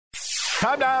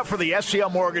Time now for the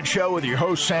SCL Mortgage Show with your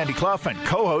host, Sandy Clough, and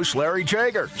co-host, Larry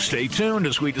Jager. Stay tuned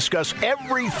as we discuss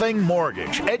everything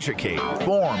mortgage. Educate,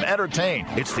 inform, entertain.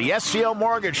 It's the SCL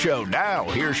Mortgage Show. Now,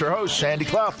 here's your host, Sandy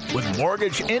Clough, with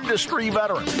mortgage industry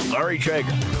veteran, Larry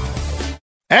Jager.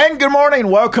 And good morning.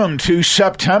 Welcome to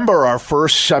September, our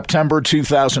first September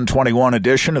 2021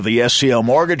 edition of the SCL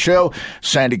Mortgage Show.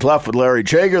 Sandy Clough with Larry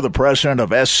Jager, the president of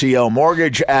SCL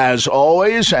Mortgage, as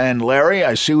always. And Larry,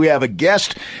 I see we have a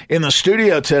guest in the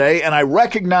studio today, and I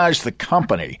recognize the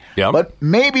company, but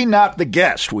maybe not the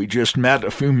guest. We just met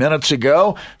a few minutes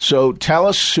ago. So tell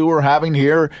us who we're having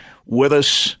here with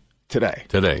us today.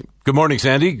 Good morning,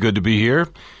 Sandy. Good to be here.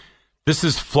 This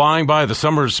is flying by.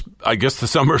 I guess the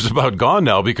summer's about gone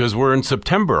now because we're in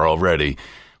September already.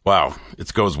 Wow,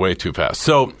 it goes way too fast.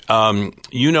 So,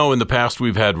 in the past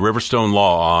we've had Riverstone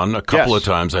Law on a couple of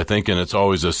times, I think, and it's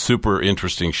always a super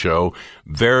interesting show,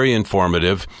 very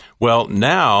informative. Well,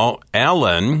 now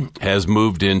Alan has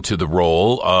moved into the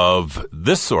role of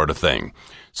this sort of thing.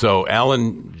 So,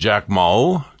 Alan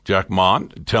Jacquemont,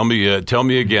 tell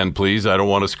me again, please. I don't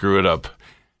want to screw it up.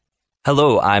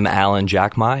 Hello, I'm Alan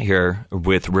Jacquemont here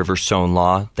with Riverstone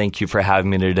Law. Thank you for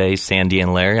having me today, Sandy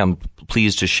and Larry. I'm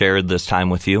pleased to share this time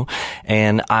with you.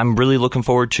 And I'm really looking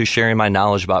forward to sharing my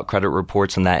knowledge about credit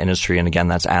reports in that industry. And again,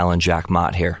 that's Alan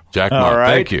Jacquemont here. Jacquemont, all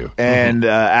right. Thank you. And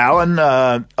Alan,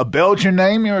 a Belgian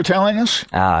name you were telling us?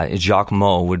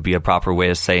 Jacquemont would be a proper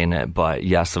way of saying it. But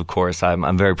yes, of course,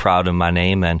 I'm very proud of my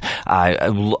name. And I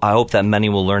hope that many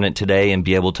will learn it today and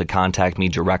be able to contact me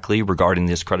directly regarding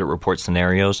these credit report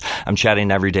scenarios. I'm chatting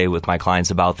every day with my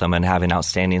clients about them and having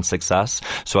outstanding success.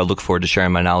 So I look forward to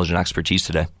sharing my knowledge and expertise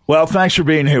today. Well, thanks for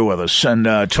being here with us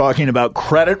and talking about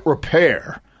credit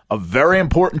repair, a very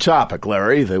important topic,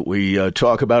 Larry, that we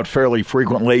talk about fairly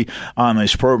frequently on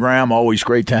this program. Always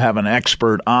great to have an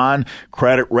expert on.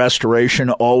 Credit restoration,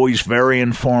 always very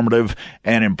informative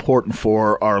and important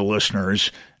for our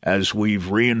listeners, as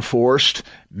we've reinforced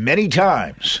many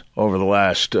times over the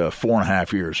last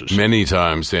 4.5 years or so. Many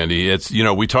times, Sandy. It's,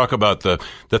 we talk about the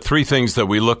three things that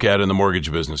we look at in the mortgage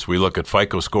business. We look at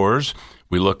FICO scores,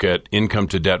 we look at income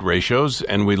to debt ratios,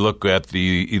 and we look at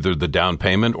either the down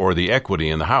payment or the equity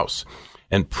in the house.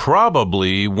 And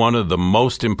probably one of the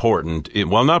most important, it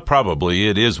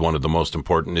is one of the most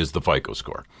important, is the FICO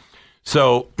score.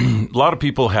 So a lot of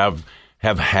people have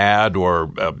had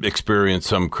or experienced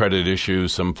some credit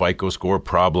issues, some FICO score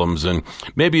problems, and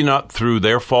maybe not through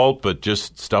their fault, but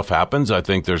just stuff happens. I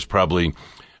think there's probably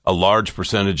a large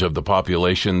percentage of the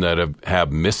population that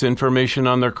have misinformation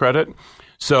on their credit.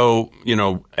 So,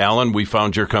 Alan, we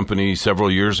found your company several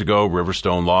years ago,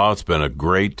 Riverstone Law. It's been a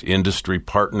great industry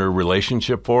partner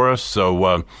relationship for us.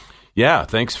 So,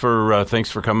 thanks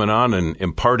for coming on and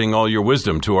imparting all your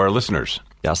wisdom to our listeners.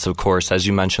 Yes, of course. As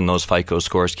you mentioned, those FICO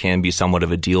scores can be somewhat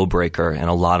of a deal breaker in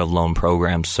a lot of loan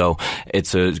programs. So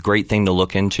it's a great thing to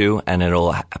look into, and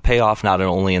it'll pay off not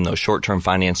only in those short-term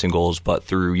financing goals, but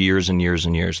through years and years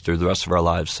and years through the rest of our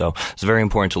lives. So it's very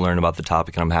important to learn about the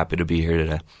topic, and I'm happy to be here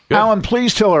today. Good. Alan,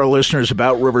 please tell our listeners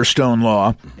about Riverstone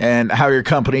Law and how your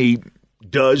company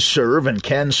does serve and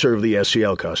can serve the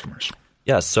SCL customers.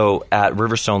 Yes, so at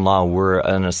Riverstone Law, we're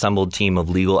an assembled team of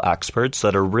legal experts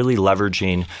that are really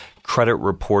leveraging credit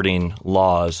reporting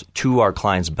laws to our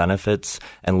clients' benefits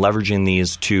and leveraging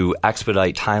these to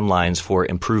expedite timelines for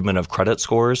improvement of credit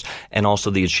scores and also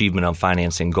the achievement of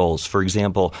financing goals. For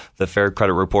example, the Fair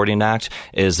Credit Reporting Act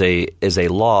is a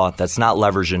law that's not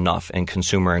leveraged enough in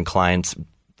consumer and clients'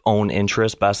 own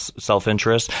interest, best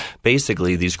self-interest.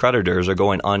 Basically, these creditors are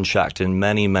going unchecked in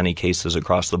many, many cases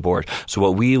across the board. So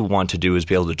what we want to do is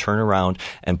be able to turn around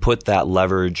and put that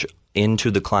leverage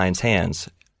into the client's hands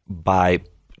by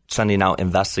sending out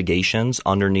investigations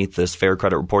underneath this Fair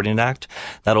Credit Reporting Act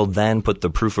that'll then put the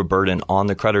proof of burden on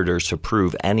the creditors to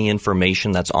prove any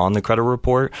information that's on the credit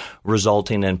report,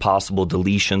 resulting in possible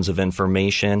deletions of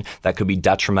information that could be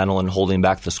detrimental in holding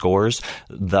back the scores,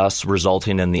 thus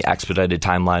resulting in the expedited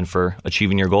timeline for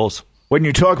achieving your goals. When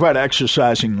you talk about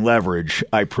exercising leverage,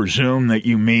 I presume that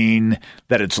you mean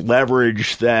that it's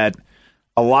leverage that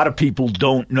a lot of people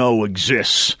don't know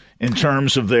exists in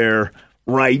terms of their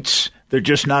rights. They're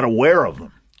just not aware of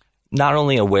them. Not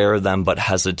only aware of them, but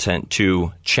hesitant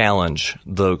to challenge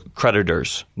the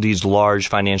creditors, these large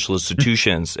financial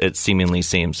institutions, it seemingly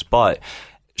seems. But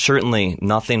certainly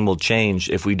nothing will change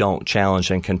if we don't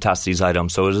challenge and contest these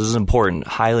items. So it is important,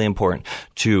 highly important,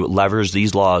 to leverage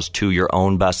these laws to your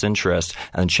own best interest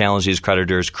and challenge these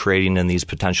creditors, creating in these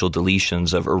potential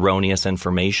deletions of erroneous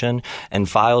information and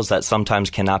files that sometimes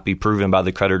cannot be proven by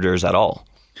the creditors at all.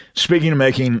 Speaking of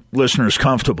making listeners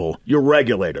comfortable, you're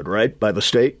regulated, right, by the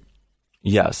state?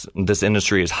 Yes, this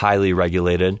industry is highly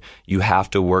regulated. You have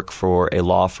to work for a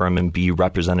law firm and be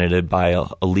represented by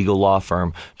a legal law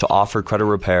firm to offer credit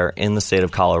repair in the state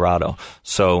of Colorado.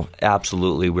 So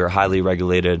absolutely, we're highly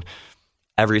regulated.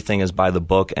 Everything is by the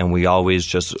book, and we always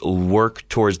just work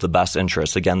towards the best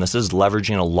interest. Again, this is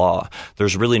leveraging a law.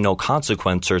 There's really no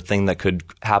consequence or thing that could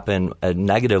happen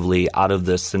negatively out of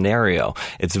this scenario.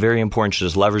 It's very important to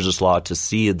just leverage this law to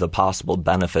see the possible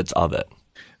benefits of it.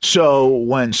 So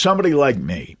when somebody like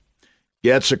me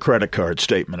gets a credit card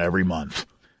statement every month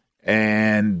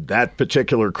and that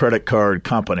particular credit card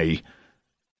company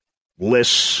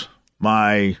lists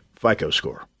my FICO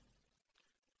score,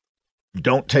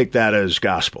 don't take that as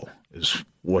gospel, is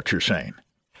what you're saying.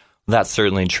 That's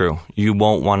certainly true. You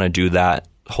won't want to do that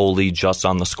wholly just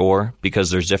on the score because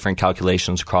there's different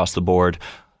calculations across the board,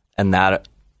 and that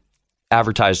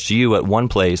advertised to you at one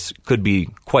place could be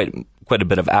quite a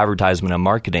bit of advertisement and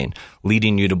marketing,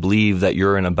 leading you to believe that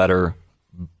you're in a better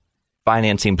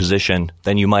financing position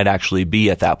than you might actually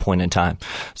be at that point in time.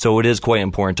 So it is quite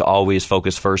important to always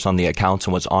focus first on the accounts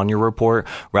and what's on your report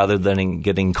rather than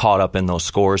getting caught up in those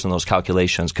scores and those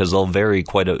calculations, because they'll vary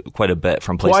quite a bit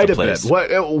from place to place.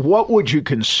 Quite a bit. What would you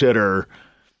consider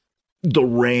the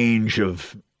range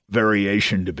of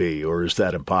variation to be, or is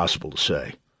that impossible to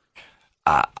say?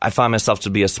 I find myself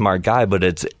to be a smart guy, but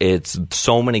it's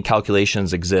so many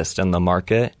calculations exist in the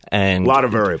market, and a lot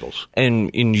of variables,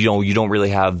 and you don't really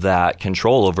have that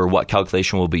control over what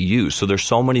calculation will be used. So there's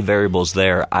so many variables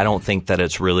there. I don't think that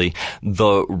it's really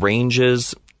the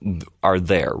ranges are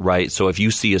there, right? So if you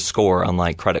see a score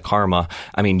unlike Credit Karma,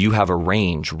 I mean, you have a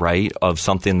range, right, of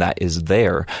something that is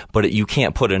there, but you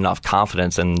can't put enough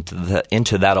confidence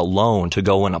into that alone to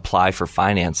go and apply for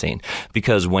financing.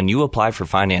 Because when you apply for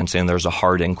financing, there's a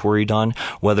hard inquiry done.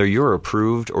 Whether you're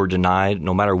approved or denied,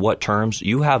 no matter what terms,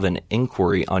 you have an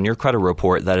inquiry on your credit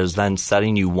report that is then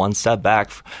setting you one step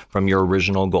back from your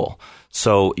original goal.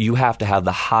 So you have to have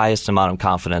the highest amount of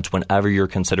confidence whenever you're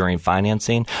considering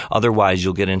financing. Otherwise,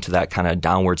 you'll get into that kind of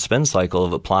downward spin cycle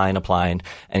of applying,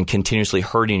 and continuously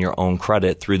hurting your own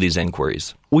credit through these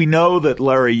inquiries. We know that,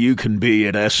 Larry, you can be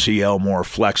at SCL more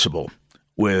flexible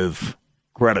with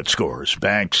credit scores.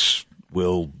 Banks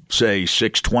will say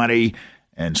 620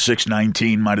 and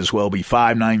 619 might as well be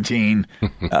 519.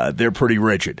 They're pretty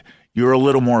rigid. You're a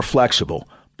little more flexible.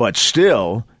 But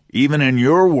still, even in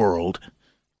your world,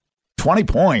 20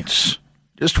 points,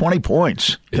 just 20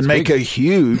 points can make a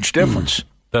huge difference.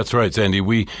 That's right, Sandy.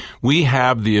 We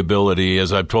have the ability,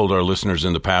 as I've told our listeners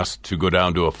in the past, to go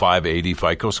down to a 580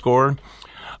 FICO score.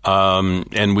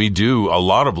 And we do a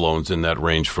lot of loans in that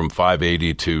range from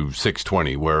 580 to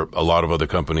 620, where a lot of other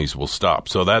companies will stop.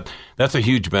 So that's a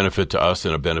huge benefit to us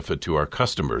and a benefit to our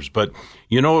customers. But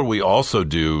you know what we also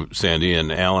do, Sandy,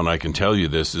 and Alan, I can tell you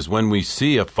this, is when we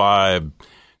see a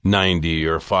 590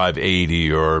 or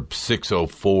 580 or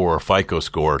 604 FICO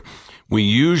score, we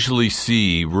usually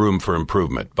see room for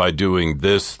improvement by doing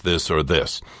this, or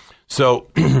this. So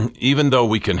even though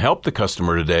we can help the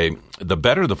customer today, the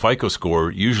better the FICO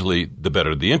score, usually the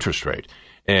better the interest rate,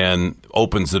 and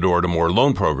opens the door to more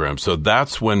loan programs. So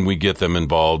that's when we get them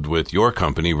involved with your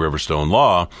company, Riverstone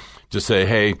Law, to say,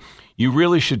 hey, you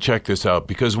really should check this out.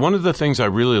 Because one of the things I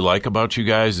really like about you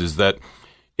guys is that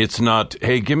it's not,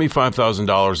 hey, give me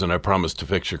 $5,000 and I promise to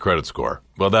fix your credit score.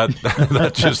 Well,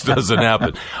 that just doesn't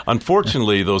happen.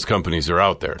 Unfortunately, those companies are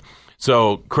out there.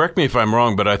 So correct me if I'm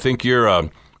wrong, but I think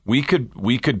we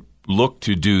could look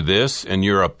to do this, and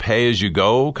you're a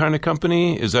pay-as-you-go kind of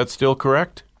company. Is that still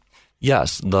correct?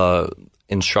 Yes. The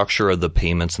structure of the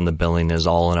payments and the billing is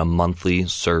all in a monthly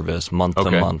service,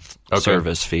 month-to-month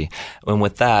service fee. And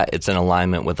with that, it's in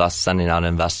alignment with us sending out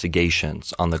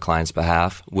investigations on the client's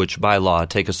behalf, which by law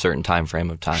take a certain time frame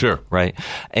of time. Sure. Right?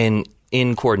 And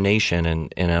in coordination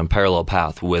and in a parallel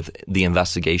path with the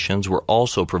investigations, we're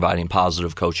also providing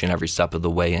positive coaching every step of the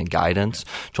way and guidance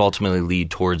to ultimately lead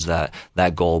towards that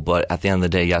goal. But at the end of the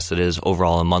day, yes, it is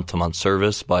overall a month-to-month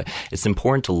service, but it's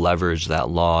important to leverage that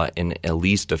law in at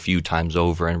least a few times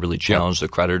over and really challenge the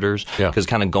creditors, because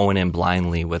kind of going in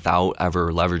blindly without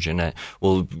ever leveraging it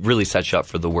will really set you up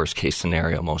for the worst-case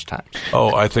scenario most times.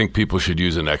 Oh, I think people should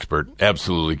use an expert.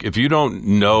 Absolutely. If you don't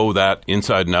know that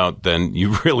inside and out, then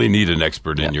you really need an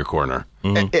expert in your corner.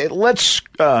 Mm-hmm. Let's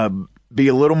be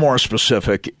a little more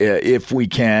specific, if we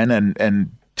can,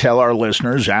 and tell our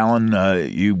listeners, Alan,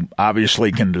 you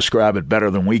obviously can describe it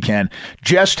better than we can,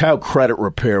 just how credit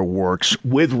repair works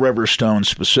with Riverstone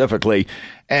specifically,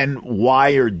 and why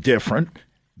you're different,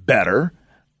 better,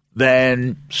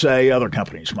 than, say, other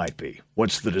companies might be.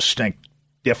 What's the distinct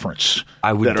difference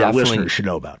that our listeners should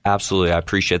know about? Absolutely. I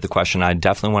appreciate the question. I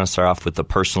definitely want to start off with the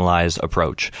personalized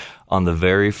approach. on the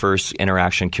very first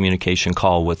interaction communication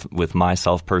call with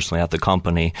myself personally at the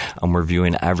company. I'm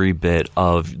reviewing every bit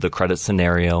of the credit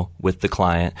scenario with the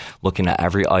client, looking at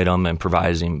every item and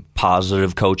providing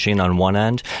positive coaching on one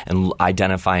end and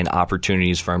identifying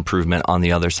opportunities for improvement on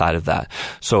the other side of that.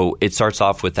 So it starts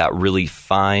off with that really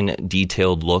fine,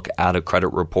 detailed look at a credit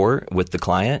report with the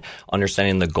client,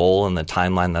 understanding the goal and the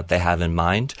timeline that they have in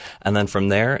mind. And then from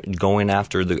there, going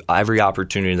after every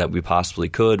opportunity that we possibly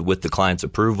could with the client's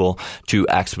approval to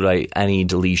expedite any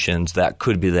deletions that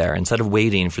could be there. Instead of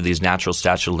waiting for these natural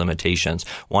statute of limitations,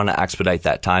 want to expedite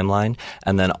that timeline.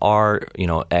 And then our,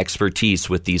 expertise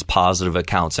with these positive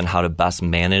accounts and how to best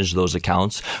manage those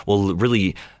accounts will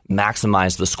really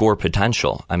maximize the score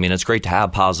potential. I mean, it's great to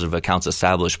have positive accounts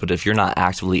established, but if you're not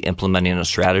actively implementing a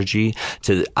strategy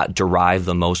to derive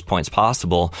the most points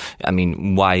possible, I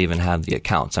mean, why even have the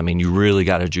accounts? I mean, you really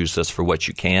got to juice this for what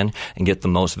you can and get the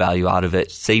most value out of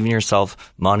it, saving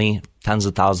yourself money, tens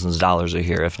of thousands of dollars a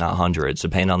year, if not hundreds,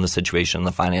 depending on the situation and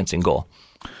the financing goal.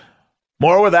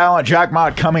 More with Alan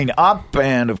Jacquemont coming up,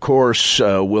 and of course,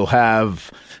 we'll have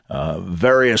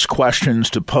various questions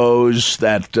to pose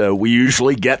that we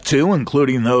usually get to,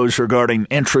 including those regarding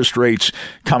interest rates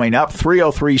coming up.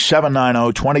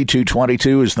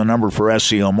 303-790-2222 is the number for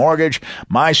SCL Mortgage.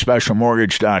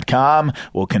 MySpecialMortgage.com.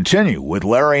 We'll continue with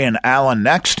Larry and Alan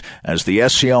next as the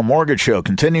SCL Mortgage Show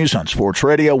continues on Sports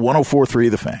Radio 104.3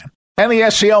 The Fan. And the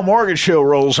SCL Mortgage Show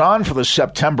rolls on for the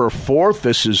September 4th.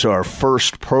 This is our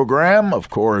first program, of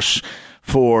course,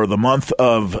 for the month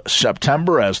of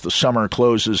September as the summer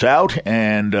closes out.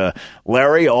 And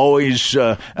Larry, always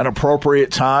an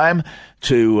appropriate time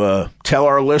to tell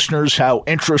our listeners how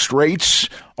interest rates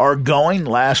are going.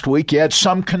 Last week, you had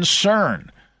some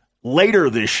concern later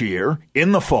this year,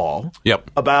 in the fall,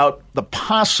 about the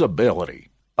possibility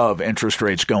of interest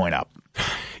rates going up.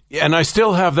 And I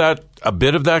still have a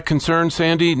bit of that concern,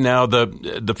 Sandy. Now,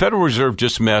 the Federal Reserve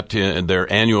just met in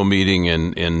their annual meeting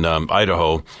in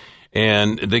Idaho,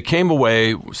 and they came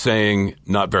away saying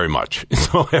not very much.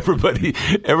 So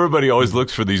everybody always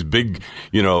looks for these big,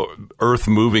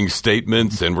 earth-moving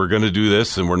statements, and we're going to do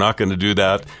this and we're not going to do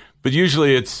that. But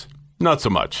usually it's not so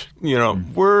much.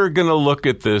 We're going to look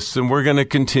at this and we're going to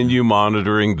continue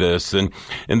monitoring this. And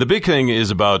the big thing is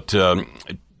about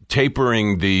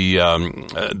tapering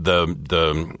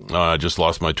I just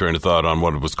lost my train of thought on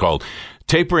what it was called.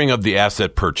 Tapering of the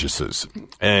asset purchases.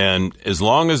 And as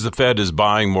long as the Fed is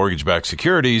buying mortgage-backed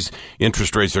securities,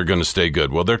 interest rates are going to stay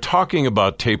good. Well, they're talking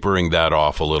about tapering that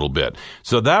off a little bit.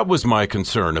 So that was my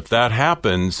concern. If that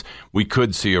happens, we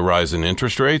could see a rise in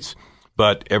interest rates.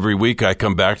 But every week I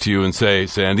come back to you and say,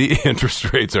 Sandy,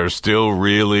 interest rates are still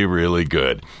really, really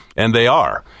good. And they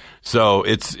are. So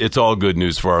it's all good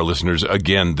news for our listeners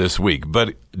again this week.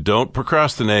 But don't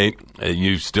procrastinate.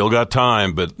 You've still got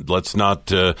time, but let's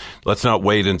not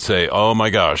wait and say, oh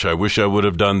my gosh, I wish I would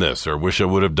have done this or wish I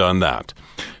would have done that.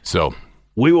 So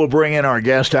we will bring in our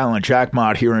guest, Alan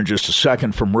Jacquemont, here in just a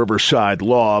second from Riverside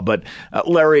Law. But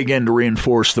Larry, again, to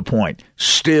reinforce the point,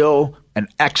 still an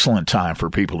excellent time for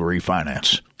people to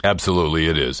refinance. Absolutely,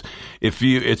 it is.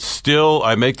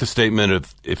 I make the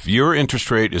statement, if your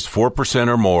interest rate is 4%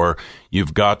 or more,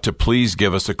 you've got to please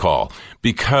give us a call,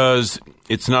 because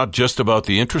it's not just about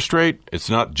the interest rate. It's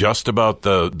not just about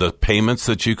the payments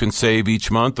that you can save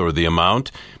each month or the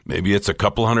amount. Maybe it's a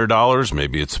couple $100.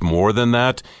 Maybe it's more than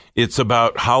that. It's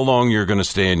about how long you're going to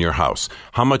stay in your house.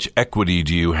 How much equity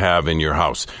do you have in your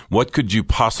house? What could you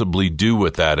possibly do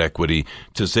with that equity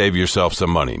to save yourself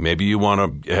some money? Maybe you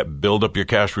want to build up your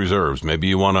cash reserves. Maybe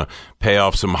you want to pay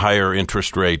off some higher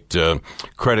interest rate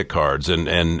credit cards.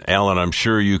 And Alan, I'm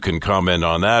sure you can comment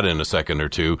on that in a second or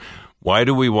two. Why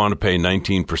do we want to pay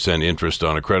 19% interest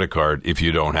on a credit card if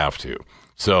you don't have to?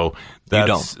 So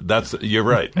you're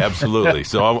right. Absolutely.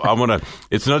 So I want to,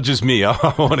 it's not just me.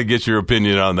 I want to get your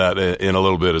opinion on that in a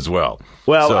little bit as well.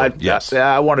 Well, so, yes.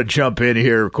 I want to jump in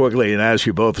here quickly and ask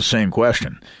you both the same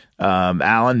question.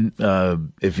 Alan,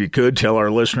 if you could tell our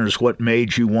listeners what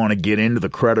made you want to get into the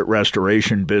credit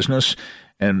restoration business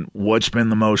and what's been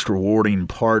the most rewarding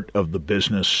part of the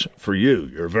business for you.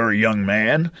 You're a very young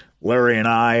man. Larry and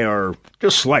I are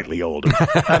just slightly older.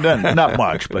 Not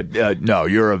much, but no,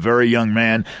 you're a very young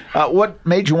man. What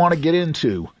made you want to get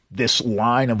into this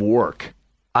line of work?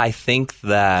 I think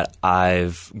that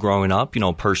I've, growing up,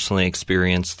 personally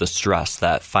experienced the stress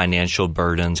that financial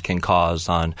burdens can cause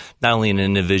on not only an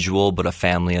individual, but a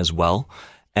family as well.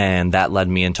 And that led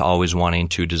me into always wanting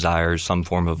to desire some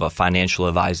form of a financial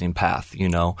advising path,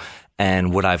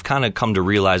 And what I've kind of come to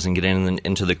realize and getting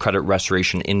into the credit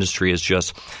restoration industry is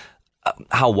just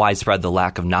how widespread the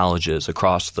lack of knowledge is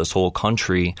across this whole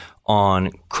country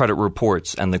on credit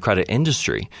reports and the credit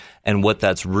industry. And what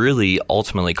that's really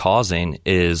ultimately causing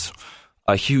is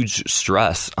a huge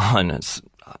stress on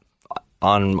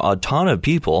a ton of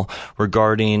people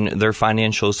regarding their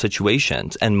financial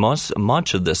situations. And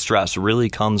much of this stress really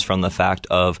comes from the fact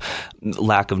of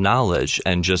lack of knowledge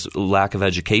and just lack of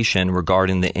education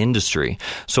regarding the industry.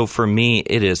 So for me,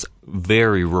 it is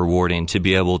very rewarding to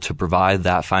be able to provide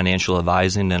that financial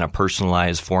advising in a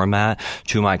personalized format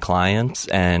to my clients.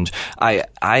 And I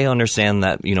understand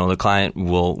that, the client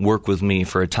will work with me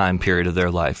for a time period of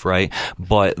their life, right?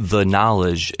 But the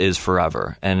knowledge is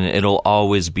forever and it'll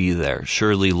always be there.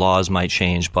 Surely laws might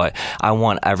change, but I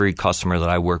want every customer that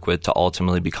I work with to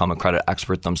ultimately become a credit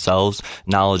expert themselves.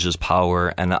 Knowledge is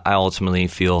power, and I ultimately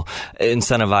feel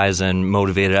incentivized and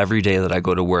motivated every day that I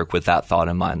go to work with that thought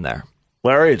in mind there.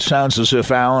 Larry, it sounds as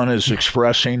if Alan is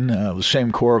expressing the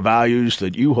same core values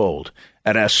that you hold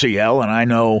at SCL, and I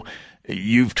know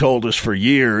you've told us for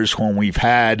years when we've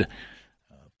had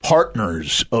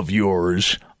partners of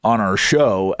yours on our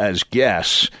show as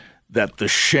guests that the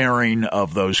sharing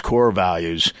of those core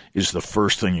values is the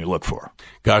first thing you look for.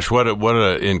 Gosh, what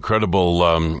an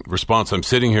incredible response. I'm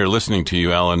sitting here listening to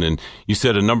you, Alan, and you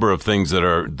said a number of things that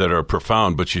are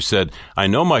profound, but you said, I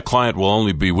know my client will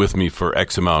only be with me for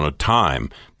X amount of time,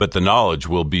 but the knowledge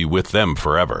will be with them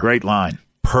forever. Great line.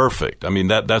 Perfect. I mean,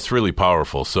 that's really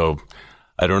powerful. So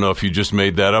I don't know if you just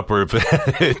made that up or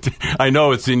if I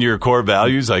know it's in your core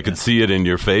values. I could see it in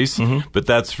your face, but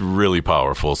that's really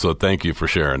powerful. So thank you for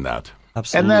sharing that.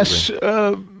 Absolutely.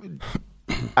 And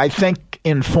this, I think,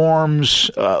 informs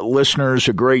listeners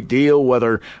a great deal,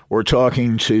 whether we're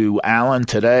talking to Alan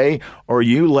today or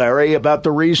you, Larry, about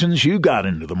the reasons you got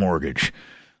into the mortgage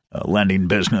lending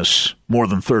business more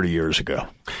than 30 years ago.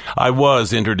 I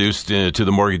was introduced to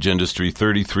the mortgage industry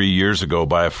 33 years ago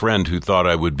by a friend who thought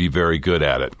I would be very good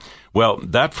at it. Well,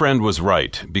 that friend was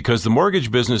right, because the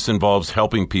mortgage business involves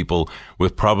helping people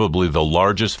with probably the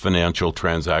largest financial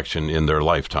transaction in their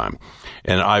lifetime.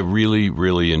 And I really,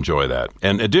 really enjoy that.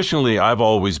 And additionally, I've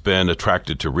always been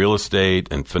attracted to real estate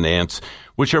and finance,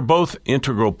 which are both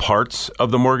integral parts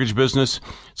of the mortgage business.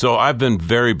 So I've been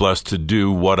very blessed to do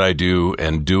what I do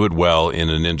and do it well in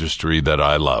an industry that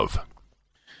I love.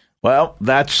 Well,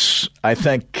 that's, I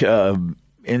think,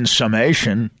 in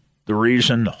summation, the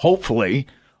reason, hopefully,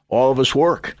 all of us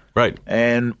work. Right.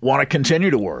 And want to continue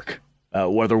to work,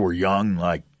 whether we're young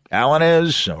like Alan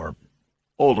is or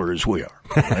older as we are.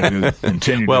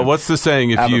 Continue well, what's the saying?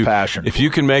 If you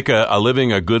can make a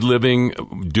living, a good living,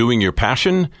 doing your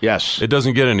passion, yes, it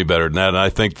doesn't get any better than that. And I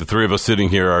think the three of us sitting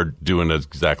here are doing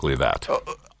exactly that.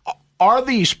 Are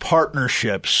these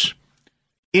partnerships,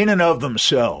 in and of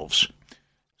themselves,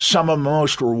 some of the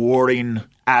most rewarding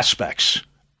aspects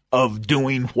of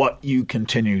doing what you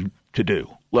continue to do?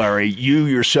 Larry, you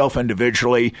yourself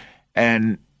individually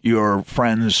and your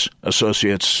friends,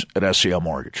 associates at SCL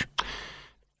Mortgage.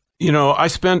 I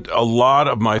spent a lot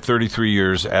of my 33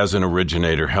 years as an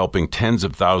originator helping tens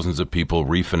of thousands of people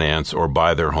refinance or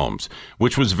buy their homes,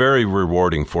 which was very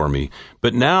rewarding for me.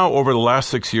 But now, over the last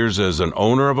 6 years as an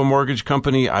owner of a mortgage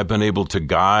company, I've been able to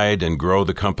guide and grow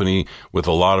the company with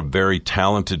a lot of very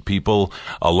talented people,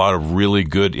 a lot of really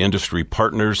good industry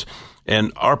partners.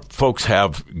 And our folks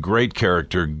have great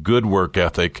character, good work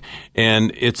ethic,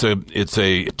 and it's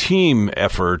a team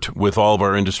effort with all of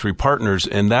our industry partners,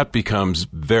 and that becomes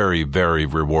very, very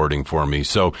rewarding for me.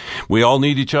 So we all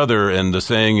need each other, and the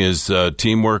saying is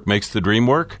teamwork makes the dream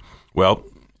work. Well,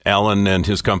 Alan and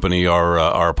his company are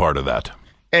a part of that.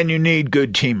 And you need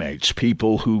good teammates,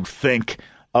 people who think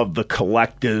of the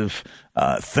collective,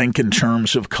 think in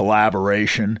terms of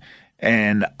collaboration.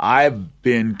 And I've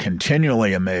been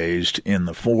continually amazed in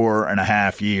the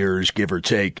 4.5 years, give or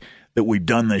take, that we've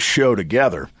done this show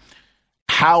together,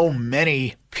 how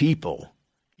many people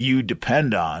you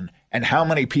depend on and how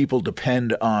many people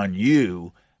depend on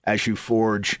you as you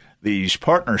forge these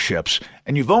partnerships.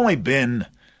 And you've only been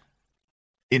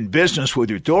in business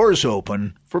with your doors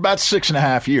open for about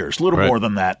 6.5 years, a little more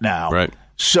than that now. Right.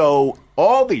 So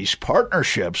all these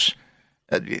partnerships,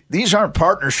 these aren't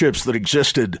partnerships that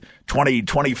existed 20,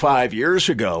 25 years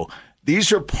ago.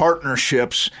 These are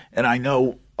partnerships, and I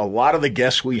know a lot of the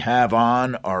guests we have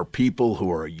on are people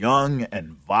who are young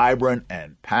and vibrant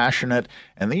and passionate,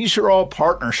 and these are all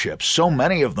partnerships, so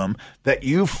many of them, that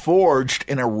you forged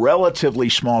in a relatively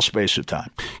small space of time.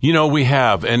 We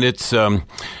have, and it's,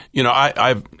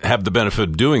 I have the benefit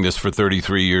of doing this for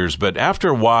 33 years, but after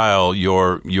a while,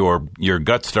 your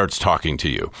gut starts talking to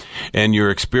you, and your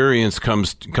experience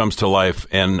comes to life.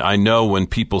 And I know when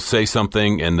people say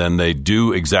something and then they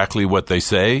do exactly what they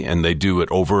say, and they do it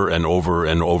over and over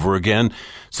and over again.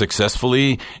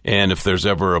 successfully. And if there's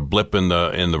ever a blip in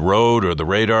the road or the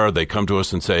radar, they come to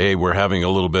us and say, hey, we're having a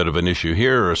little bit of an issue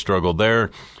here or a struggle there.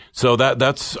 So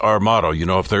that's our motto.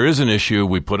 If there is an issue,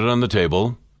 we put it on the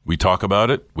table, we talk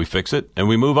about it, we fix it, and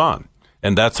we move on.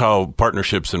 And that's how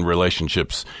partnerships and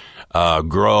relationships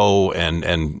grow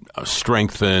and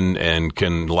strengthen and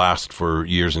can last for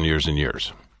years and years and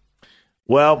years.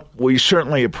 Well, we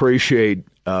certainly appreciate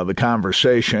the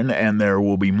conversation, and there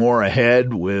will be more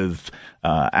ahead with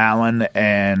Alan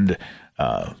and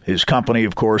his company,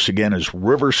 of course, again, is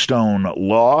Riverstone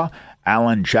Law.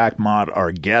 Alan Jacquemont,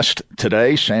 our guest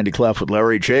today, Sandy Clough with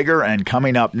Larry Jager, and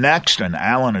coming up next, and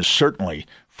Alan is certainly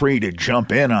free to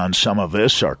jump in on some of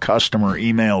this, our customer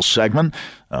email segment,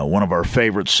 one of our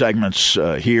favorite segments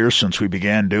here since we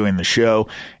began doing the show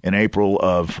in April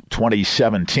of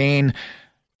 2017.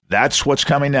 That's what's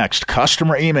coming next.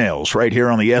 Customer emails right here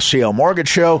on the SCL Mortgage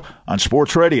Show on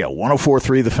Sports Radio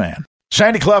 104.3 The Fan.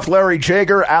 Sandy Clough, Larry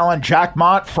Jager, Alan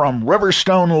Jacquemont from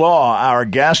Riverstone Law, our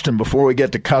guest. And before we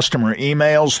get to customer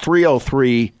emails,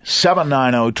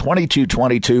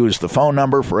 303-790-2222 is the phone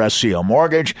number for SCL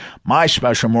Mortgage.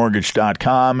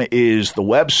 MySpecialMortgage.com is the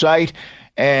website.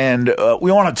 And we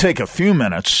want to take a few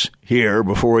minutes here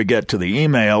before we get to the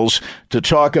emails to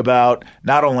talk about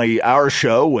not only our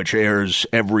show, which airs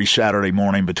every Saturday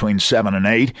morning between 7 and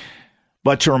 8,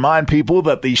 but to remind people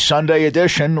that the Sunday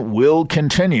edition will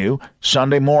continue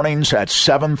Sunday mornings at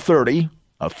 7:30,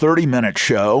 a 30-minute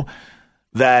show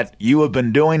that you have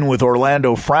been doing with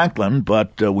Orlando Franklin,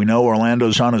 but we know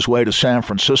Orlando's on his way to San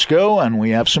Francisco, and we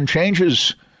have some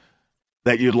changes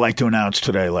that you'd like to announce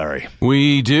today, Larry.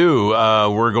 We do.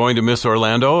 We're going to miss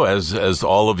Orlando, as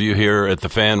all of you here at the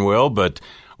Fan will, but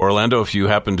Orlando, if you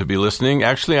happen to be listening,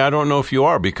 actually, I don't know if you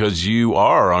are, because you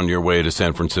are on your way to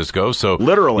San Francisco. So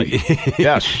literally,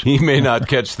 yes, he may not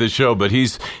catch the show, but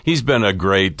he's been a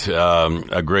great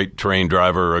train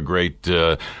driver, a great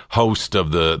host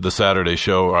of the Saturday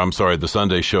show. I'm sorry, the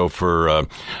Sunday show for.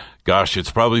 Gosh, it's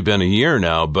probably been a year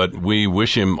now, but we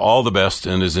wish him all the best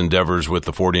in his endeavors with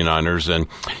the 49ers. And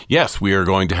yes, we are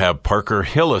going to have Parker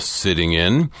Hillis sitting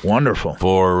in. Wonderful.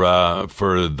 For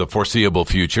the foreseeable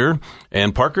future.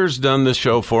 And Parker's done this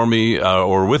show for me,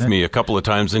 or with me a couple of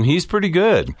times, and he's pretty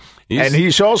good.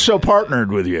 He's also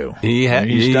partnered with you.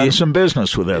 He's done some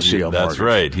business with SCL That's Mortgage.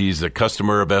 right. He's a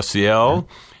customer of SCL.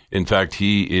 Yeah. In fact,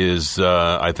 he is,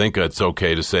 I think it's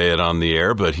okay to say it on the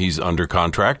air, but he's under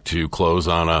contract to close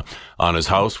on his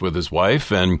house with his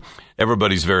wife, and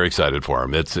everybody's very excited for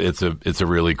him. It's a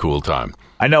really cool time.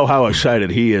 I know how excited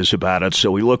he is about it,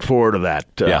 so we look forward to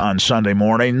that on Sunday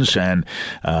mornings, and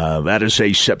that is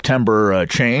a September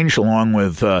change, along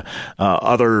with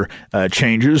other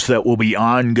changes that will be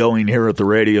ongoing here at the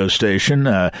radio station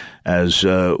as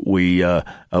we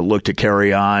look to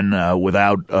carry on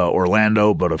without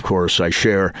Orlando. But, of course, I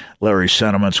share Larry's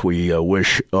sentiments. We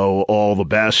wish all the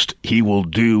best. He will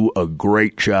do a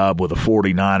great job with the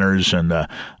 49ers, and I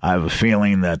have a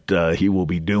feeling that he will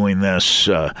be doing this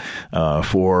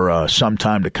for some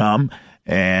time to come,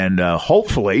 and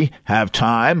hopefully have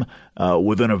time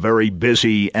within a very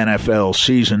busy NFL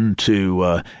season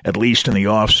to, at least in the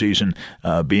off season,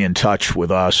 be in touch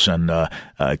with us and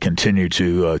continue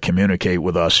to communicate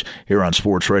with us here on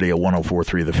Sports Radio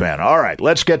 104.3 The Fan. All right,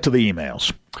 let's get to the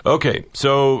emails. Okay,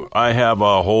 so I have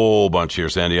a whole bunch here,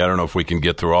 Sandy. I don't know if we can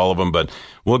get through all of them, but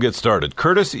we'll get started.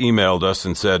 Curtis emailed us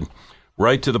and said,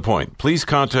 right to the point, please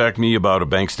contact me about a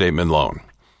bank statement loan.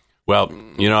 Well,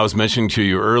 I was mentioning to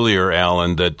you earlier,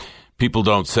 Alan, that people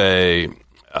don't say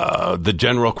the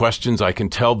general questions. I can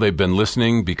tell they've been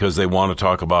listening because they want to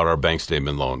talk about our bank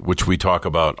statement loan, which we talk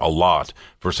about a lot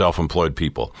for self-employed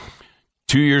people.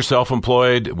 2 years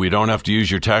self-employed, we don't have to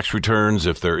use your tax returns.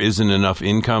 If there isn't enough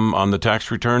income on the tax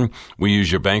return, we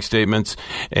use your bank statements.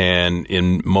 And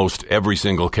in most every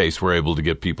single case, we're able to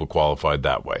get people qualified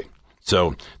that way.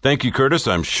 So thank you, Curtis.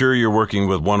 I'm sure you're working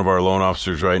with one of our loan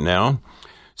officers right now.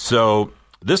 So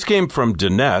this came from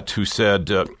Danette, who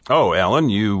said, Alan,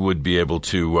 you would be able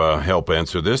to help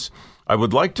answer this. I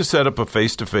would like to set up a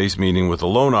face-to-face meeting with a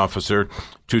loan officer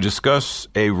to discuss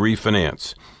a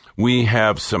refinance. We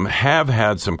have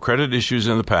had some credit issues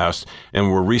in the past and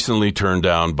were recently turned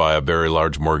down by a very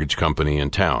large mortgage company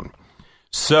in town.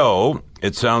 So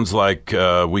it sounds like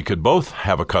we could both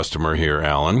have a customer here,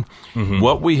 Alan. Mm-hmm.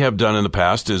 What we have done in the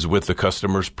past is, with the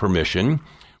customer's permission,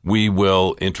 we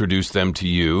will introduce them to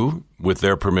you. With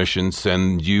their permission,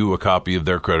 send you a copy of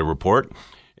their credit report,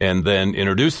 and then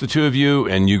introduce the two of you,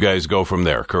 and you guys go from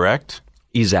there, correct?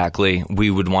 Exactly. We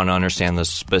would want to understand the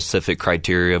specific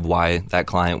criteria of why that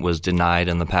client was denied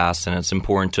in the past, and it's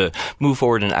important to move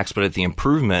forward and expedite the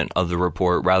improvement of the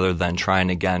report rather than trying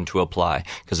again to apply,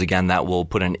 because again, that will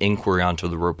put an inquiry onto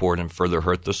the report and further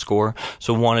hurt the score.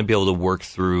 So we want to be able to work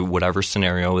through whatever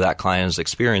scenario that client is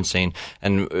experiencing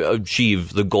and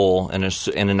achieve the goal in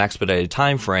an expedited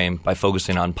time frame by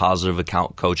focusing on positive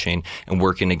account coaching and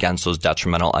working against those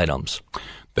detrimental items.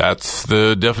 That's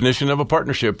the definition of a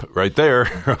partnership right there.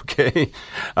 Okay.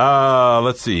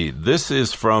 Let's see. This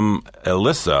is from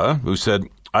Alyssa, who said,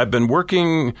 I've been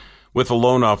working with a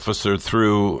loan officer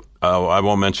through, I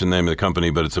won't mention the name of the company,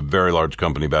 but it's a very large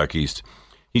company back east.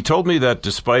 He told me that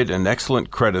despite an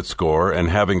excellent credit score and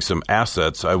having some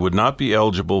assets, I would not be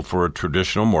eligible for a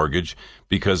traditional mortgage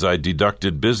because I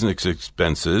deducted business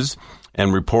expenses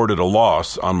and reported a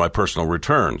loss on my personal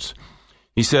returns.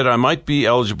 He said, I might be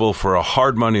eligible for a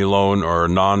hard money loan or a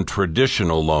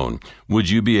non-traditional loan. Would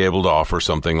you be able to offer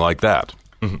something like that?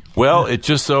 Mm-hmm. Well, it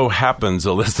just so happens,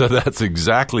 Alyssa, that's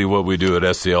exactly what we do at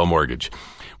SCL Mortgage.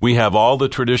 We have all the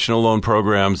traditional loan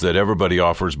programs that everybody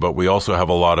offers, but we also have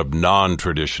a lot of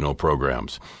non-traditional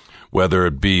programs, whether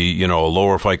it be, a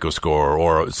lower FICO score,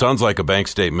 or it sounds like a bank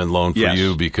statement loan for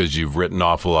you because you've written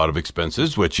off a lot of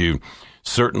expenses, which you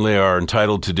certainly are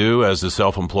entitled to do as a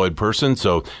self-employed person.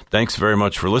 So thanks very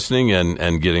much for listening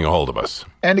and getting a hold of us.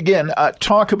 And again,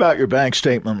 talk about your bank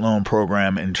statement loan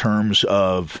program in terms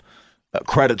of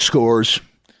credit scores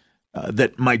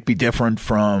that might be different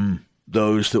from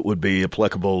those that would be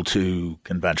applicable to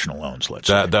conventional loans, let's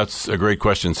say. That's a great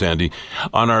question, Sandy.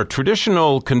 On our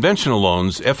traditional conventional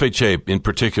loans, FHA in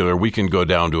particular, we can go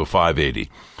down to a 580.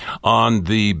 On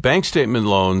the bank statement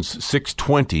loans,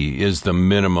 620 is the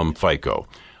minimum FICO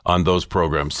on those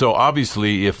programs. So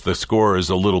obviously, if the score is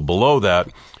a little below that,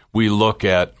 we look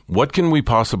at what can we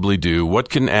possibly do, what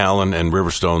can Allen and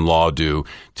Riverstone Law do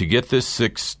to get this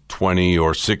 620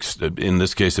 or in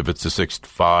this case, if it's a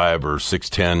 6.5 or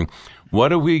 610, what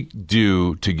do we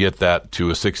do to get that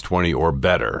to a 620 or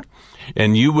better?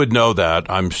 And you would know that,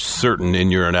 I'm certain,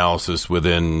 in your analysis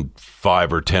within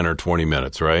 5 or 10 or 20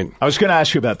 minutes, right? I was going to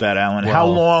ask you about that, Alan. How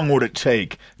long would it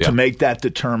take to make that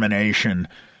determination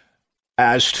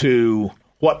as to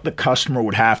what the customer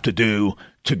would have to do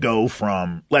to go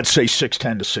from, let's say,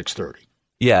 610 to 630?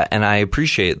 Yeah, and I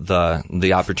appreciate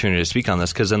the opportunity to speak on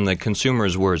this, because in the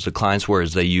consumer's words, the client's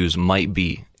words they use might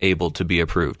be able to be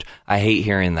approved. I hate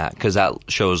hearing that, because that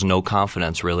shows no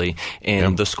confidence really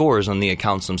in the scores and the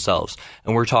accounts themselves.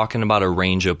 And we're talking about a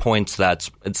range of points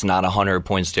it's not 100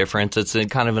 points difference. It's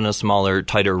kind of in a smaller,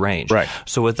 tighter range. Right.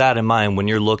 So with that in mind, when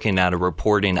you're looking at a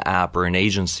reporting app or an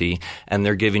agency and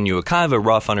they're giving you a kind of a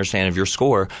rough understanding of your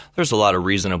score, there's a lot of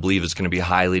reason to believe it's going to be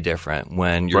highly different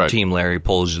when your team, Larry,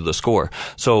 pulls you the score.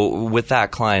 So with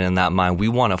that client in that mind, we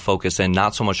want to focus in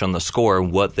not so much on the score,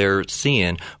 what they're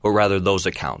seeing, but rather those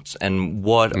accounts. And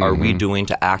what are we doing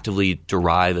to actively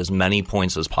derive as many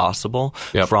points as possible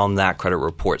from that credit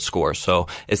report score? So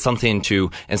it's something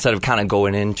to, instead of kind of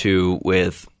going into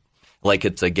with like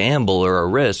it's a gamble or a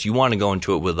risk, you want to go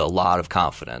into it with a lot of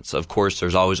confidence. Of course,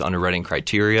 there's always underwriting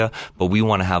criteria, but we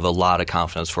want to have a lot of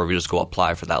confidence before we just go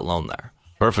apply for that loan there.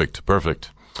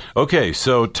 Perfect. Okay,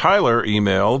 so Tyler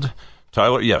emailed.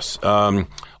 Tyler, yes.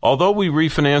 Although we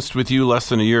refinanced with you less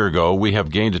than a year ago, we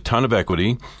have gained a ton of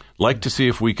equity. Like to see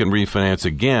if we can refinance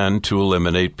again to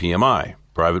eliminate PMI,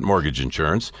 private mortgage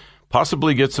insurance,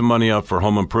 possibly get some money out for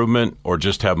home improvement, or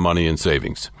just have money in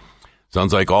savings.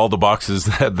 Sounds like all the boxes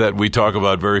that we talk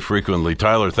about very frequently.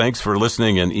 Tyler, thanks for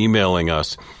listening and emailing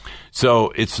us.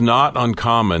 So it's not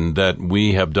uncommon that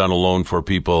we have done a loan for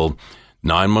people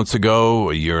 9 months ago,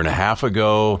 a year and a half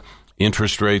ago.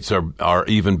 Interest rates are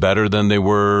even better than they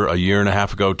were a year and a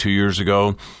half ago, 2 years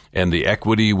ago. And the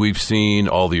equity we've seen,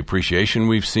 all the appreciation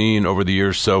we've seen over the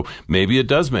years. So maybe it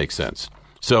does make sense.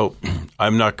 So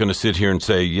I'm not going to sit here and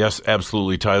say, yes,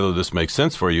 absolutely, Tyler, this makes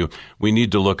sense for you. We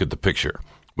need to look at the picture.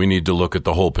 We need to look at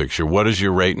the whole picture. What is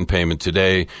your rate and payment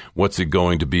today? What's it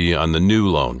going to be on the new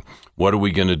loan? What are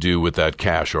we going to do with that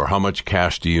cash? Or how much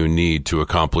cash do you need to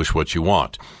accomplish what you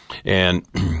want? And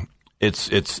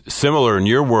it's similar in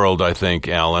your world, I think,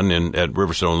 Alan, at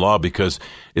Riverstone Law, because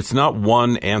it's not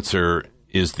one answer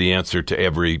is the answer to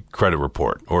every credit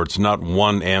report, or it's not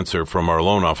one answer from our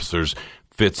loan officers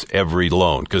fits every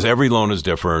loan, because every loan is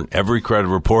different. Every credit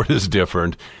report is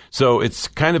different. So it's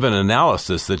kind of an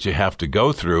analysis that you have to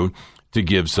go through to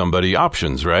give somebody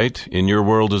options, right? In your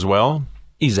world as well?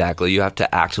 Exactly. You have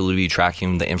to actively be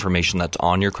tracking the information that's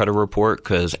on your credit report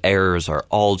because errors are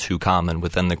all too common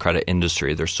within the credit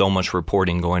industry. There's so much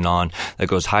reporting going on that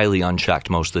goes highly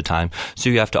unchecked most of the time. So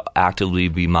you have to actively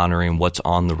be monitoring what's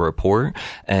on the report.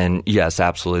 And yes,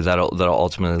 absolutely, that'll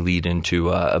ultimately lead into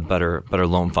a better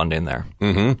loan funding there.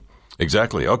 Mm-hmm.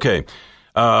 Exactly. Okay.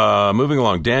 Moving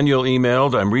along. Daniel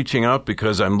emailed, I'm reaching out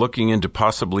because I'm looking into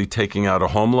possibly taking out a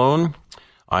home loan.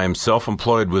 I am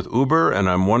self-employed with Uber, and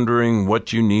I'm wondering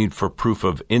what you need for proof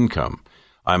of income.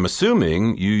 I'm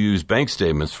assuming you use bank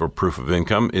statements for proof of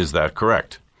income. Is that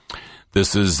correct?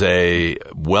 This is a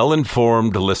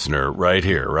well-informed listener right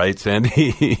here, right,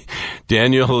 Sandy?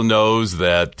 Daniel knows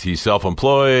that he's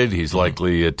self-employed. He's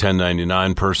likely a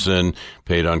 1099 person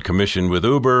paid on commission with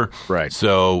Uber. Right.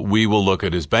 So we will look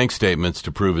at his bank statements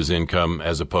to prove his income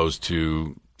as opposed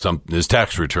to his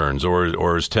tax returns or his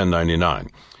 1099.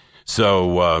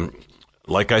 So,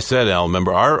 like I said, Al,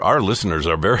 remember, our listeners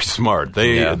are very smart.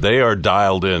 They are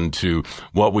dialed into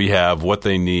what we have, what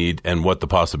they need, and what the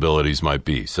possibilities might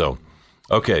be. So,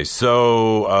 okay.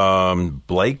 So,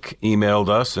 Blake emailed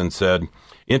us and said,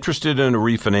 interested in a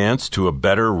refinance to a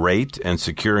better rate and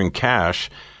securing cash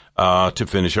to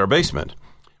finish our basement.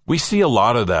 We see a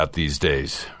lot of that these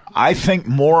days. I think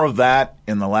more of that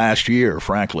in the last year,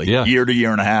 frankly, year to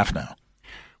year and a half now.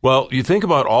 Well, you think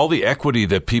about all the equity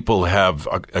that people have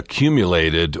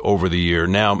accumulated over the year.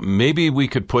 Now, maybe we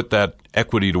could put that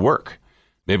equity to work.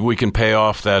 Maybe we can pay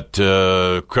off that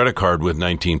credit card with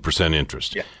 19%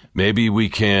 interest. Yeah. Maybe we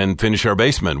can finish our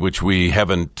basement, which we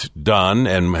haven't done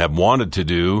and have wanted to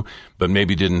do, but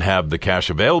maybe didn't have the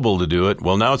cash available to do it.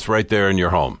 Well, now it's right there in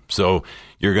your home. So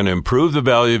you're going to improve the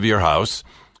value of your house,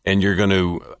 and you're going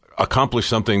to accomplish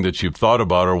something that you've thought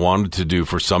about or wanted to do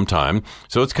for some time.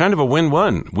 So it's kind of a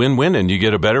win-win, and you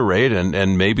get a better rate,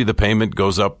 and maybe the payment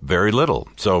goes up very little.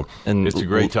 So it's a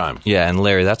great time. Yeah, and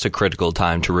Larry, that's a critical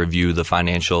time to review the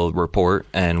financial report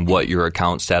and what your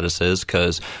account status is,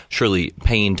 because surely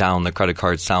paying down the credit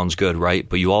card sounds good, right?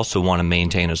 But you also want to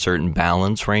maintain a certain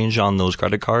balance range on those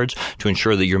credit cards to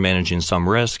ensure that you're managing some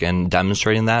risk and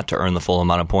demonstrating that to earn the full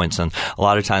amount of points. And a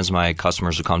lot of times my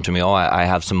customers will come to me, I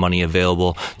have some money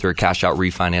available through a cash out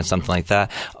refinance, something like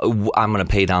that. I'm going to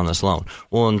pay down this loan.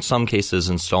 Well, in some cases,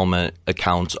 installment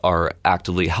accounts are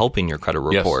actively helping your credit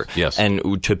report. Yes.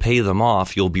 And to pay them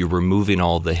off, you'll be removing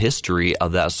all the history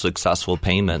of that successful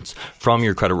payments from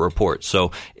your credit report.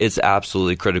 So it's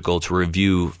absolutely critical to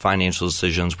review financial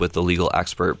decisions with the legal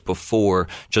expert before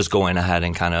just going ahead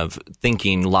and kind of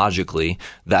thinking logically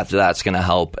that that's going to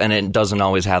help. And it doesn't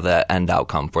always have that end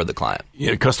outcome for the client.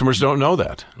 Yeah, customers don't know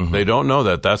that. Mm-hmm. They don't know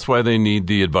that. That's why they need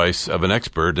the advice of an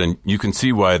expert, and you can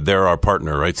see why they're our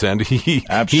partner, right, Sandy? He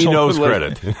knows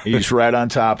credit. He's right on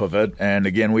top of it. And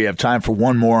again, we have time for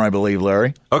one more, I believe,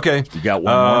 Larry. Okay. You got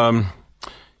one more?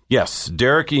 Yes.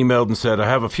 Derek emailed and said, I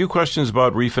have a few questions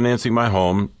about refinancing my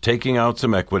home, taking out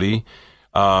some equity,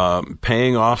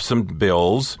 paying off some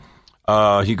bills.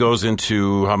 He goes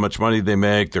into how much money they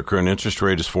make. Their current interest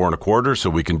rate is 4.25%, so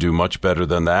we can do much better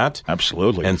than that.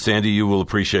 Absolutely. And Sandy, you will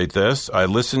appreciate this. I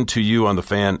listen to you on the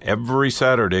Fan every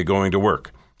Saturday going to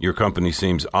work. Your company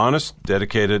seems honest,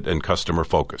 dedicated, and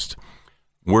customer-focused.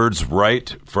 Words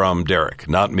right from Derek,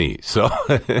 not me. So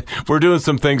we're doing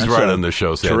some things right on the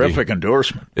show, Sandy. Terrific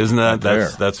endorsement. Isn't that?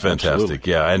 That's fantastic.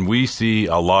 Absolutely. Yeah, and we see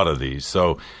a lot of these.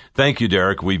 So thank you,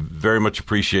 Derek. We very much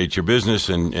appreciate your business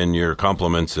and your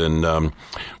compliments, and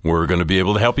we're going to be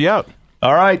able to help you out.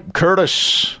 All right,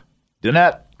 Curtis,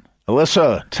 Danette,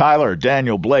 Alyssa, Tyler,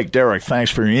 Daniel, Blake, Derek,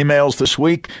 thanks for your emails this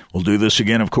week. We'll do this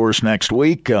again, of course, next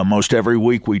week. Most every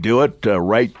week we do it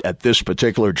right at this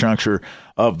particular juncture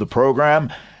of the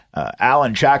program.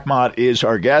 Alan Jackmott is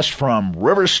our guest from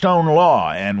Riverstone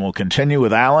Law, and we'll continue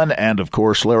with Alan and, of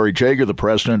course, Larry Jager, the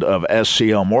president of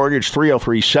SCL Mortgage.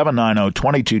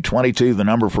 303-790-2222, the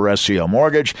number for SCL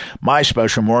Mortgage,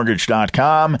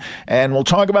 myspecialmortgage.com. And we'll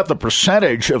talk about the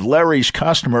percentage of Larry's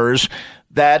customers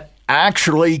that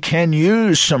actually can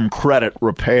use some credit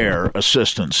repair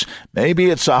assistance. Maybe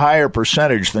it's a higher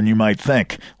percentage than you might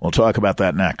think. We'll talk about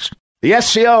that next. The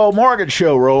SCL Mortgage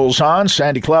Show rolls on.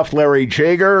 Sandy Clough, Larry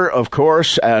Jager, of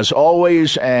course, as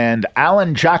always, and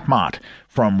Alan Jackmott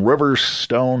from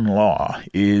Riverstone Law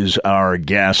is our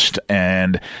guest.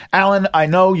 And Alan, I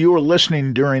know you were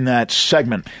listening during that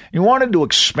segment. You wanted to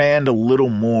expand a little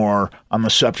more on the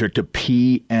subject of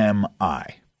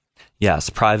PMI. Yes,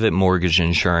 private mortgage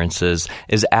insurance is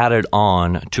added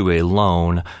on to a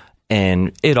loan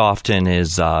And it often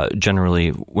is generally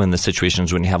when the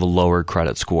situations when you have a lower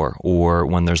credit score or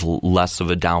when there's less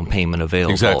of a down payment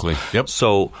available. Exactly. Yep.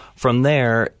 So from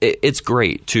there, it's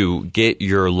great to get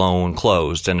your loan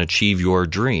closed and achieve your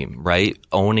dream, right?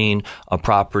 Owning a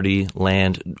property,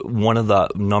 land, one of the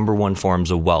number one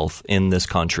forms of wealth in this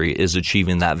country is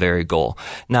achieving that very goal.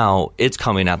 Now, it's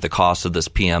coming at the cost of this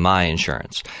PMI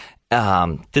insurance.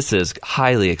 This is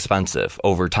highly expensive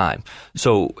over time.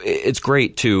 So it's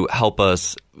great to help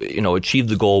us, achieve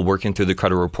the goal working through the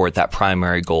credit report, that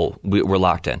primary goal. We're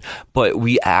locked in. But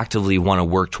we actively want to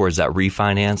work towards that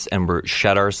refinance and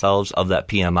shed ourselves of that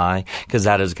PMI because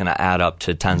that is going to add up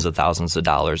to tens of thousands of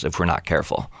dollars if we're not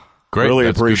careful. Great. Really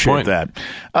appreciate that.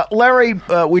 Larry,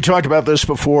 we talked about this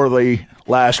before the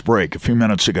last break a few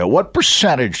minutes ago. What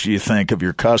percentage do you think of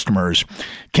your customers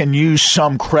can use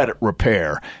some credit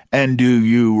repair? And do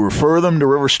you refer them to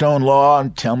Riverstone Law?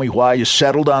 And tell me why you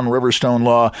settled on Riverstone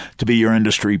Law to be your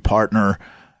industry partner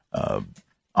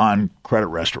on credit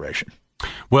restoration.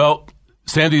 Well,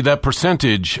 Sandy, that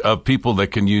percentage of people that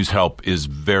can use help is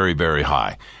very, very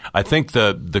high. I think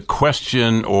the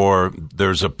question, or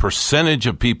there's a percentage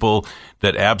of people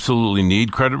that absolutely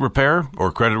need credit repair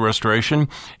or credit restoration,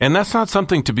 and that's not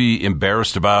something to be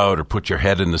embarrassed about or put your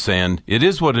head in the sand. It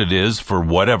is what it is for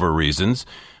whatever reasons,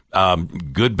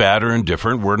 good, bad, or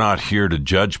indifferent. We're not here to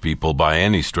judge people by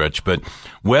any stretch, but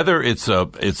whether it's a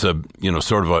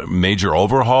sort of a major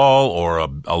overhaul or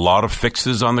a lot of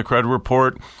fixes on the credit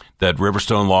report that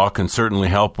Riverstone Law can certainly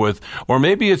help with, or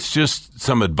maybe it's just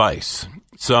some advice.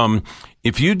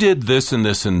 If you did this and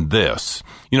this and this,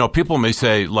 people may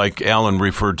say, like Alan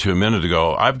referred to a minute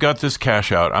ago, I've got this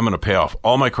cash out. I'm going to pay off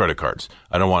all my credit cards.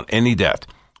 I don't want any debt.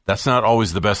 That's not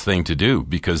always the best thing to do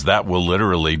because that will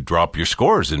literally drop your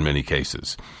scores in many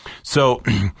cases. So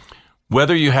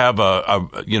whether you have a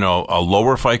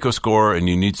lower FICO score and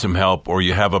you need some help, or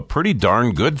you have a pretty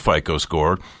darn good FICO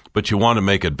score, but you want to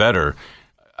make it better,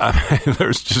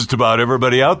 there's just about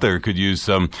everybody out there could use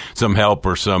some help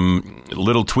or some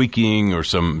little tweaking or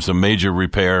some major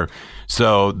repair.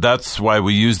 So that's why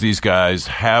we use these guys,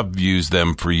 have used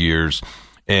them for years,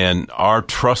 and our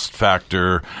trust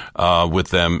factor with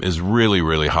them is really,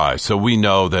 really high. So we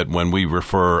know that when we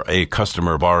refer a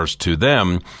customer of ours to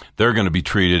them, they're going to be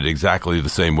treated exactly the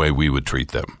same way we would treat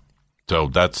them. So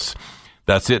that's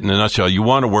it in a nutshell. You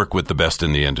want to work with the best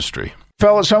in the industry.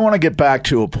 Fellas, I want to get back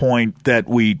to a point that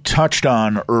we touched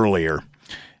on earlier,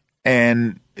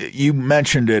 and you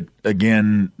mentioned it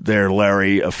again there,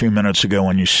 Larry, a few minutes ago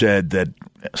when you said that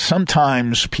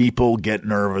sometimes people get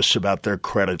nervous about their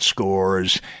credit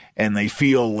scores and they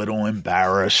feel a little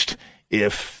embarrassed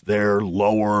if they're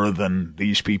lower than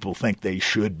these people think they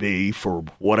should be for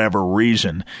whatever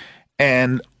reason.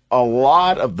 And a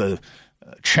lot of the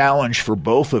challenge for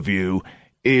both of you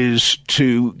is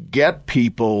to get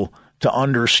people to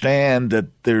understand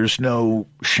that there's no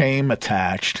shame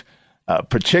attached,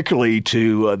 particularly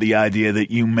to the idea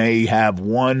that you may have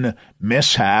one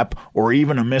mishap or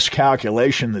even a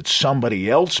miscalculation that somebody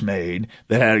else made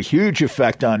that had a huge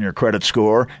effect on your credit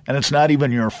score, and it's not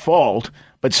even your fault,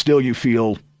 but still you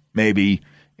feel maybe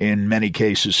in many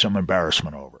cases some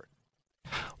embarrassment over it.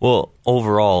 Well,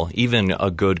 overall, even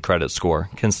a good credit score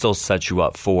can still set you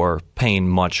up for paying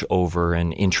much over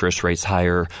and interest rates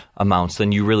higher amounts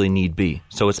than you really need be.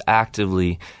 So it's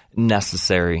actively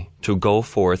necessary to go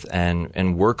forth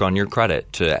and work on your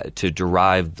credit to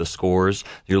derive the scores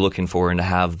you're looking for and to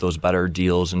have those better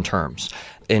deals and terms.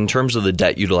 In terms of the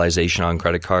debt utilization on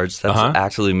credit cards, that's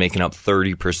actually making up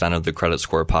 30% of the credit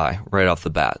score pie right off the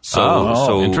bat.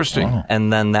 So interesting.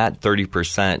 And then that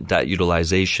 30% debt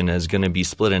utilization is going to be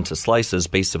split into slices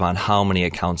based upon how many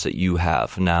accounts that you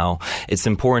have. Now, it's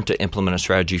important to implement a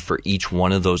strategy for each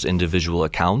one of those individual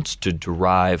accounts to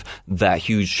derive that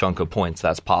huge chunk of points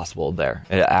that's possible there.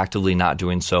 Actively not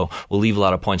doing so will leave a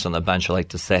lot of points on the bench, I like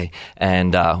to say,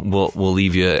 and we'll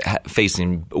leave you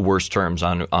facing worse terms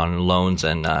on loans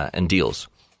and deals.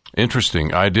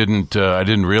 Interesting. I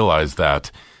didn't realize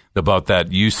that about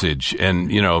that usage.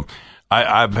 And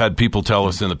I've had people tell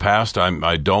us in the past,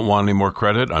 I don't want any more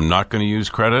credit. I'm not going to use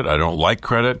credit. I don't like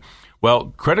credit.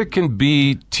 Well, credit can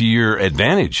be to your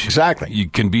advantage. Exactly. You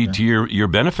can be to your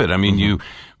benefit. I mean,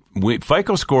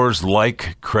 FICO scores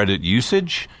like credit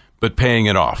usage, but paying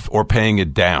it off or paying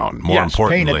it down. More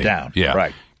importantly, paying it down. Yeah,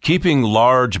 right. Keeping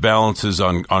large balances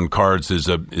on cards is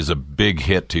a big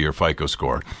hit to your FICO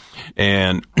score.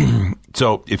 And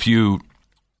so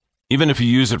even if you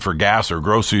use it for gas or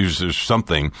groceries or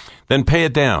something, then pay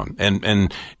it down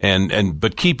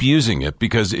but keep using it,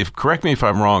 because correct me if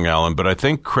I'm wrong, Alan, but I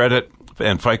think credit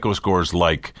and FICO scores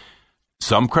like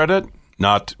some credit,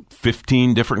 not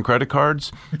 15 different credit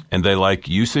cards, and they like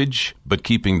usage, but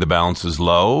keeping the balances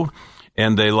low,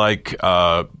 and they like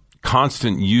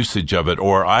constant usage of it,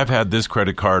 or I've had this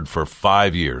credit card for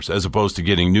 5 years, as opposed to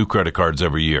getting new credit cards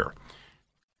every year.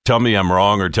 Tell me I'm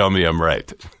wrong or tell me I'm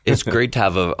right. It's great to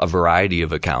have a variety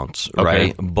of accounts,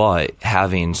 right? But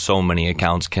having so many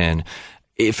accounts can,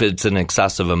 if it's an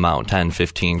excessive amount, 10,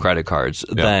 15 credit cards,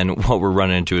 then what we're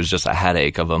running into is just a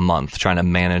headache of a month trying to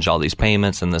manage all these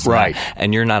payments and this and that.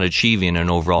 And you're not achieving an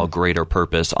overall greater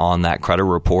purpose on that credit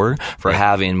report for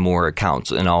having more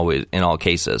accounts in all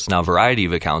cases. Now, variety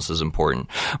of accounts is important,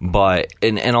 but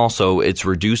and also it's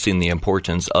reducing the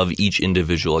importance of each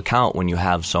individual account when you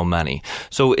have so many.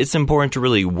 So it's important to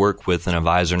really work with an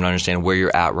advisor and understand where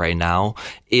you're at right now.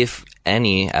 If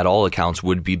any at all accounts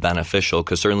would be beneficial,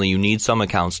 because certainly you need some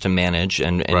accounts to manage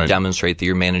and demonstrate that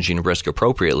you're managing risk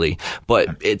appropriately, but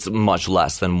it's much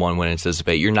less than one would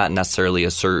anticipate. You're not necessarily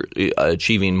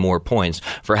achieving more points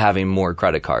for having more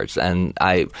credit cards. And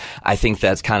I think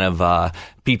that's kind of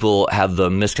people have the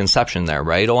misconception there,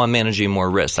 right? Oh, I'm managing more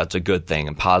risk. That's a good thing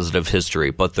and positive history.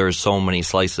 But there's so many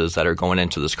slices that are going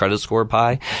into this credit score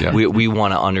pie. Yeah. We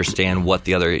want to understand what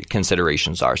the other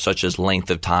considerations are, such as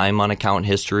length of time on account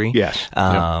history. Yes.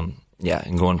 And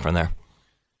going from there.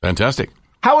 Fantastic.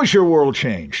 How has your world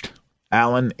changed,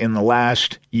 Alan, in the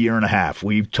last year and a half?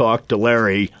 We've talked to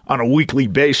Larry on a weekly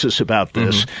basis about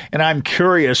this, and I'm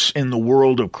curious in the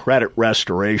world of credit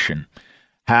restoration,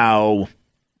 how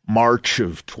March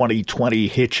of 2020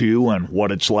 hit you and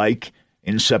what it's like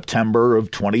in September of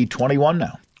 2021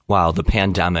 now. Wow, the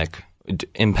pandemic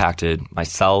impacted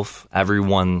myself,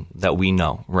 everyone that we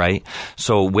know, right?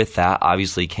 So with that,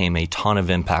 obviously came a ton of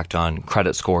impact on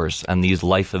credit scores and these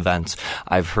life events.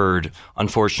 I've heard,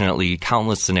 unfortunately,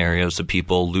 countless scenarios of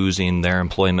people losing their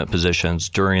employment positions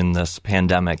during this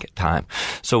pandemic time.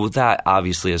 So that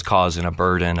obviously is causing a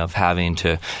burden of having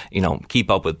to,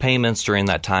 keep up with payments during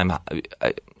that time.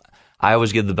 I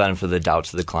always give the benefit of the doubt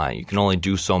to the client. You can only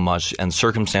do so much, and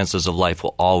circumstances of life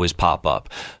will always pop up.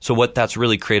 So what that's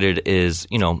really created is,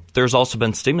 there's also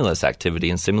been stimulus activity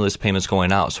and stimulus payments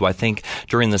going out. So I think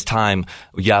during this time,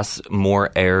 yes, more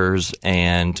errors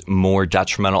and more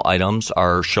detrimental items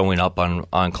are showing up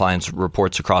on clients'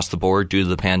 reports across the board due to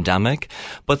the pandemic.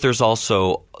 But there's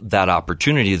also that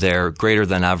opportunity there greater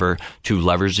than ever to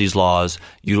leverage these laws,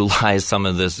 utilize some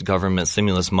of this government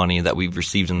stimulus money that we've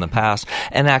received in the past,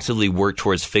 and actively work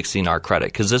towards fixing our credit,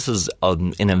 because this is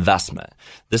an investment.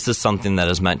 This is something that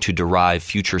is meant to derive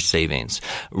future savings.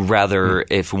 Rather,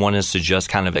 if one is to just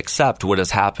kind of accept what has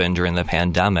happened during the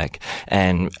pandemic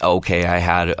and, I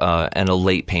had a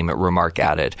late payment remark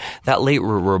added, that late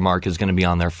remark is going to be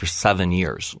on there for 7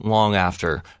 years, long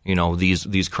after,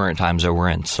 these current times that we're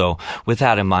in. So with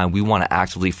that in mind, we want to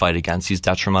actively fight against these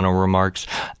detrimental remarks.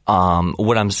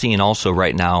 What I'm seeing also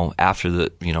right now after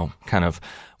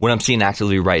what I'm seeing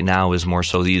actively right now is more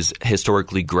so these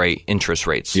historically great interest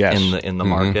rates in the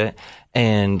market.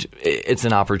 And it's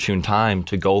an opportune time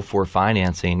to go for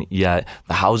financing, yet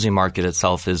the housing market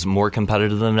itself is more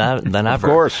competitive than ever.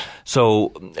 Of course.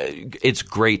 So it's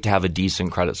great to have a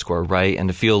decent credit score, right? And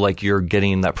to feel like you're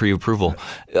getting that pre-approval.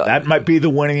 That might be the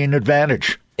winning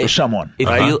advantage for someone.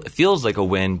 It feels like a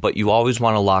win, but you always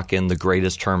want to lock in the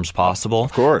greatest terms possible.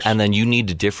 Of course. And then you need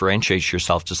to differentiate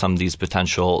yourself to some of these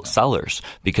potential sellers,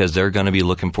 because they're going to be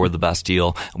looking for the best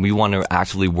deal. And we want to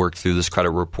actively work through this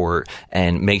credit report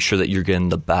and make sure that you're getting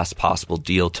the best possible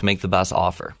deal to make the best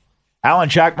offer. Alan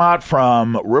Jacquemont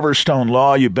from Riverstone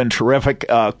Law, you've been terrific.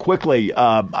 Quickly,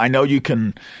 I know you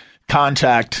can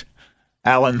contact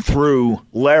Alan through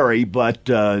Larry, but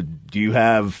do you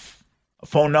have a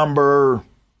phone number,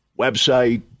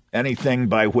 website, anything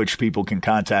by which people can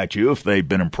contact you if they've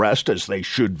been impressed, as they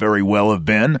should very well have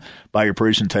been, by your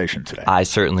presentation today? I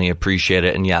certainly appreciate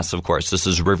it. And yes, of course, this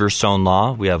is Riverstone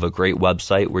Law. We have a great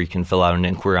website where you can fill out an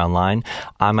inquiry online.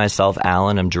 I myself,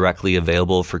 Alan, am directly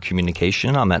available for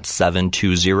communication. I'm at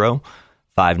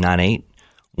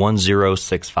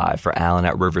 720-598-1065 for Alan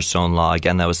at Riverstone Law.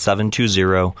 Again, that was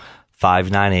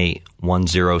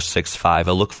 720-598-1065. I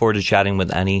look forward to chatting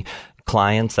with any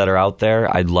clients that are out there.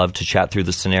 I'd love to chat through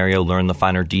the scenario, learn the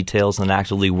finer details, and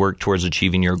actively work towards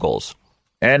achieving your goals.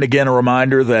 And again, a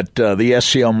reminder that the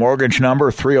SCL Mortgage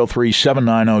number,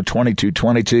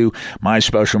 303-790-2222,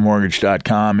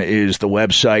 myspecialmortgage.com is the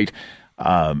website.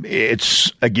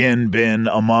 It's, again, been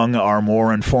among our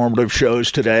more informative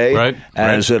shows today,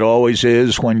 as it always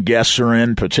is when guests are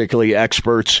in, particularly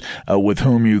experts with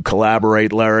whom you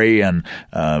collaborate, Larry. And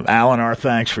Alan, our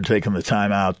thanks for taking the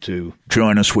time out to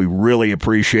join us. We really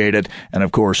appreciate it. And,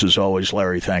 of course, as always,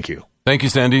 Larry, thank you. Thank you,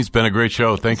 Sandy. It's been a great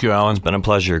show. Thank you, Alan. It's been a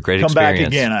pleasure. Great Come experience. back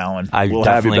again, Alan. We'll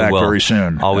have you back will. very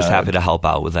soon. Always happy to help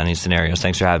out with any scenarios.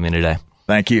 Thanks for having me today.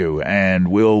 Thank you. And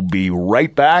we'll be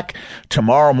right back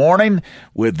tomorrow morning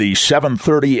with the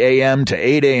 7:30 a.m. to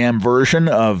 8 a.m. version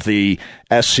of the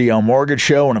SCL Mortgage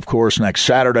Show. And, of course, next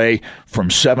Saturday from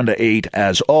 7 to 8,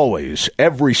 as always,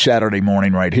 every Saturday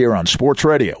morning right here on Sports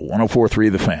Radio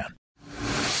 104.3 The Fan.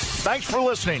 Thanks for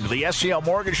listening to the SCL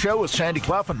Mortgage Show with Sandy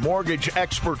Clough and mortgage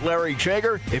expert Larry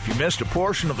Jager. If you missed a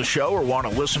portion of the show or want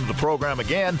to listen to the program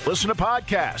again, listen to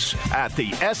podcasts at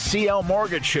the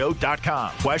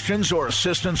sclmortgageshow.com. Questions or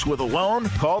assistance with a loan?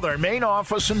 Call their main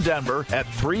office in Denver at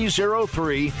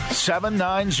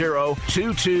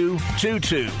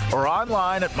 303-790-2222 or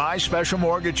online at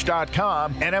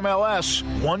myspecialmortgage.com, NMLS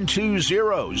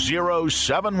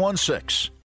 1200716.